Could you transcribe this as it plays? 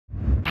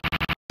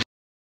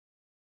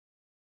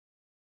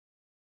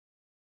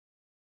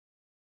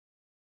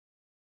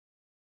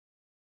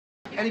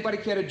Anybody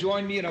care to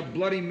join me in a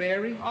Bloody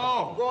Mary?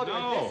 Oh, Walter,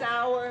 no. at this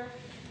hour?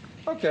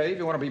 Okay, if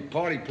you want to be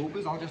party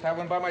poopers, I'll just have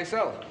one by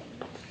myself.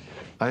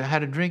 I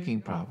had a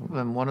drinking problem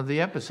in one of the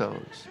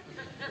episodes.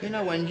 You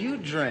know, when you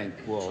drink,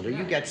 Walter,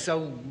 you get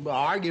so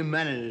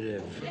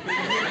argumentative.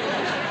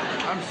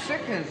 I'm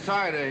sick and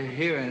tired of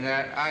hearing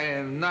that. I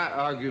am not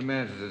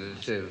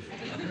argumentative.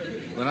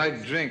 When I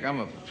drink,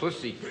 I'm a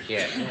pussy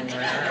cat.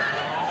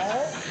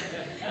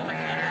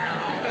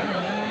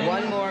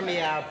 One more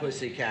meow,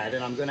 pussycat,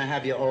 and I'm gonna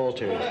have you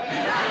altered.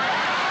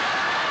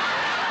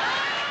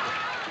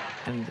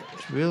 And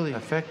it really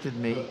affected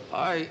me.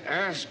 I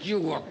ask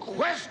you a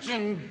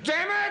question,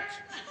 damn it!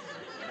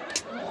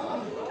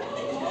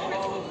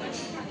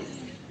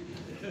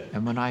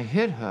 And when I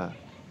hit her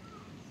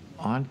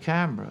on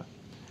camera,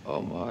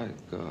 Oh, my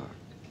God.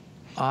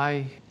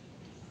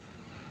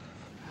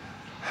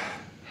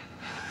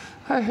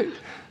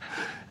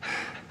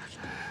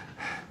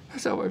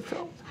 That's how I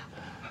felt.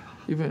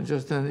 Even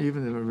just then,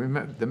 even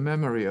the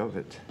memory of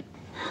it.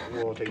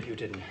 Walter, you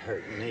didn't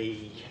hurt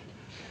me.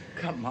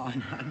 Come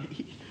on,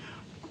 honey.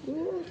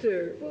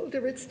 Walter,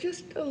 it's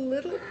just a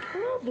little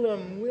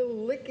problem. We'll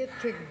lick it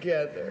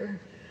together.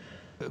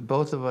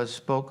 Both of us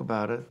spoke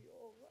about it,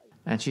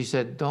 and she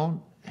said,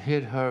 don't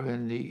hit her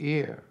in the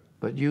ear,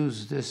 but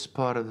use this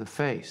part of the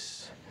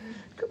face.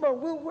 Come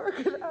on, we'll work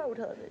it out,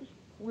 honey.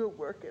 We'll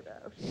work it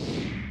out.